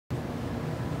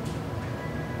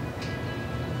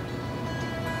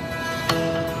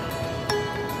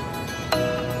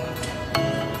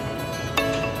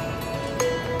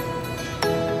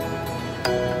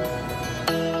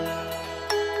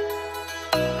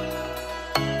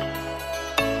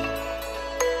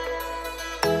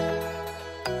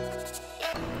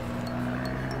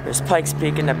There's Pike's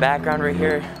Peak in the background right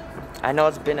here. I know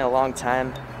it's been a long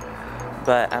time,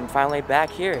 but I'm finally back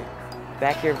here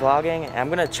vlogging. And I'm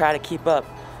gonna try to keep up.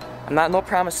 No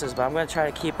promises, but I'm gonna try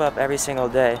to keep up every single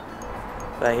day.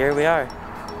 But here we are.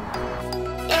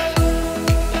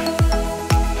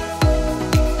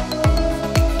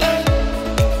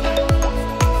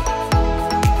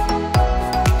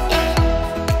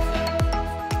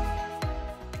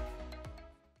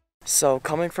 So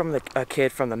coming from a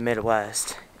kid from the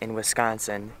Midwest in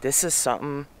Wisconsin, this is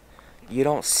something you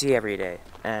don't see every day,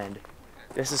 and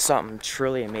this is something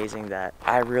truly amazing that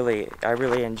I really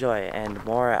enjoy. And the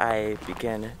more I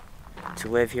begin to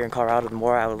live here in Colorado, the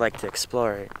more I would like to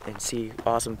explore it and see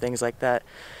awesome things like that.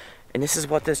 And this is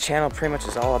what this channel pretty much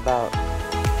is all about.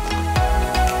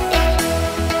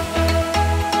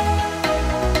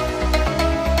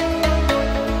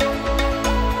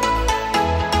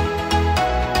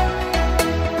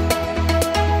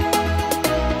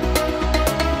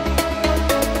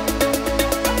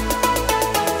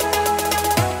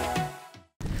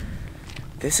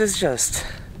 This is just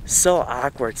so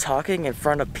awkward, talking in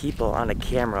front of people on a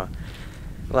camera.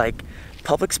 Like,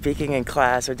 public speaking in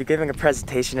class or giving a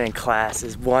presentation in class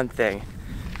is one thing,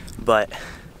 but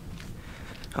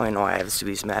I don't know why I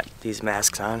have these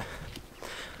masks on.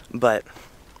 But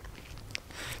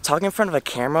talking in front of a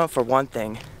camera, for one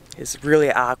thing, is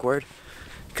really awkward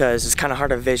because it's kind of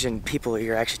hard to vision people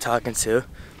you're actually talking to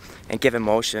and give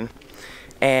emotion.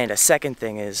 And a second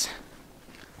thing is,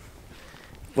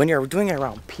 when you're doing it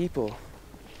around people,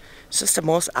 it's just the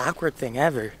most awkward thing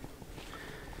ever.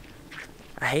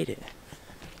 I hate it.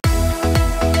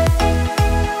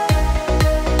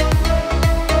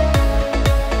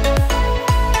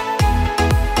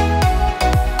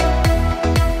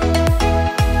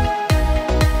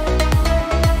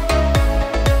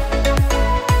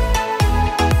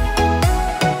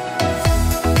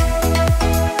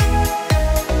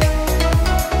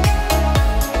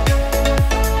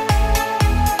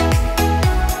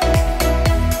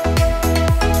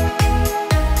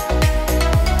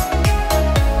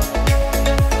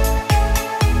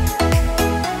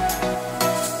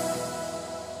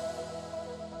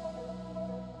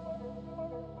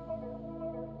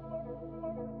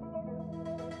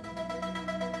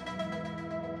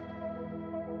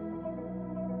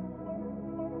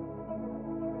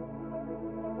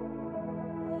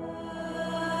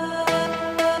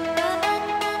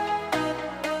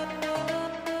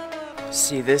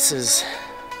 See, this is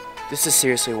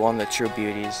seriously one of the true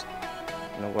beauties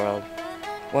in the world.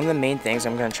 One of the main things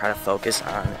I'm going to try to focus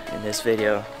on in this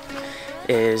video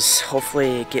is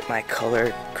hopefully get my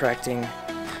color correcting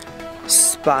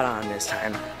spot on this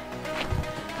time.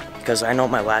 Because I know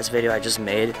my last video I just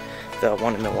made, the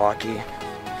one in Milwaukee,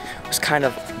 was kind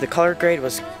of, the color grade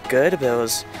was good, but it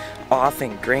was off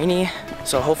and grainy.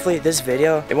 So hopefully this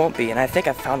video, it won't be, and I think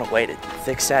I found a way to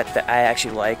fix that I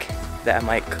actually like. That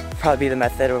might probably be the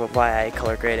method of why I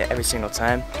color grade it every single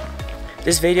time.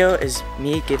 This video is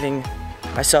me giving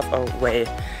myself a way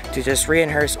to just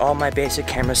rehearse all my basic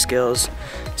camera skills,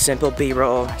 simple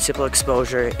B-roll, simple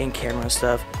exposure, in-camera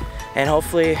stuff, and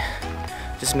hopefully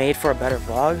just made for a better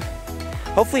vlog.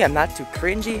 Hopefully I'm not too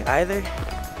cringy either.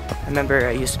 I remember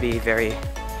I used to be very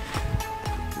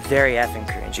effing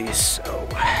cringy, so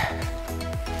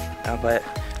but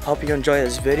hope you enjoy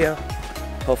this video.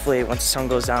 Hopefully once the sun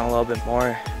goes down a little bit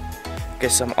more,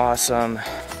 get some awesome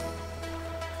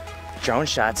drone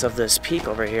shots of this peak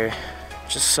over here.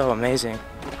 Just so amazing.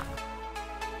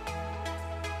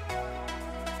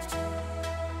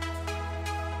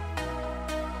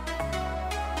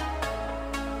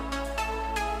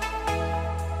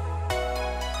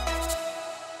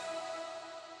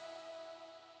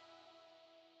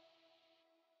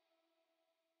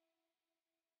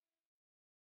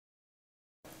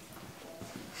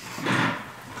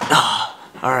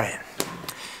 Alright,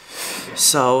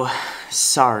 so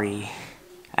sorry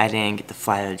I didn't get to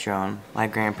fly the drone. My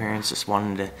grandparents just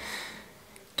wanted to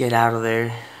get out of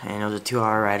there, and it was a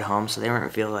 2-hour ride home, so they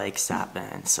weren't feel like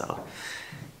stopping, so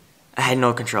I had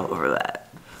no control over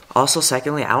that. Also,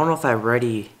 secondly, I don't know if I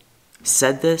already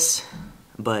said this,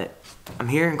 but I'm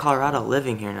here in Colorado,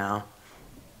 living here now.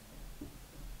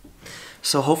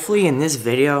 So hopefully in this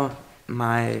video,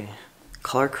 my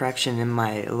color correction and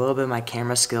a little bit of my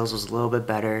camera skills was a little bit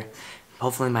better.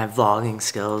 Hopefully my vlogging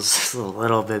skills is a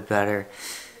little bit better.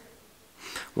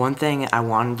 One thing I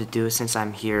wanted to do since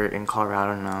I'm here in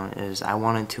Colorado now is I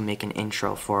wanted to make an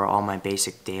intro for all my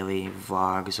basic daily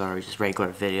vlogs or just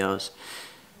regular videos.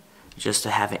 Just to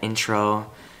have an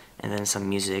intro and then some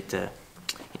music to,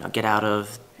 you know, get out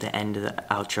of the end of the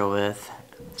outro with.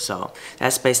 So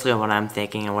that's basically what I'm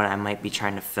thinking and what I might be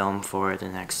trying to film for the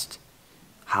next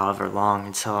however long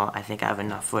until I think I have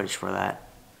enough footage for that.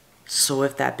 So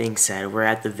with that being said, we're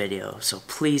at the video. So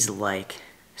please like,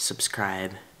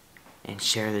 subscribe, and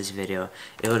share this video.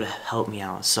 It would help me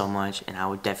out so much, and I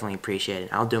would definitely appreciate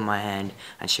it. I'll do my end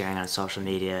on sharing on social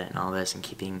media and all this and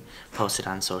keeping posted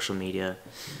on social media.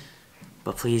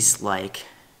 But please like,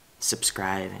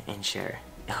 subscribe, and share.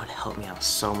 It would help me out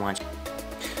so much.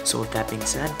 So with that being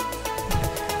said,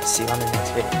 see you on the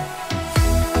next video.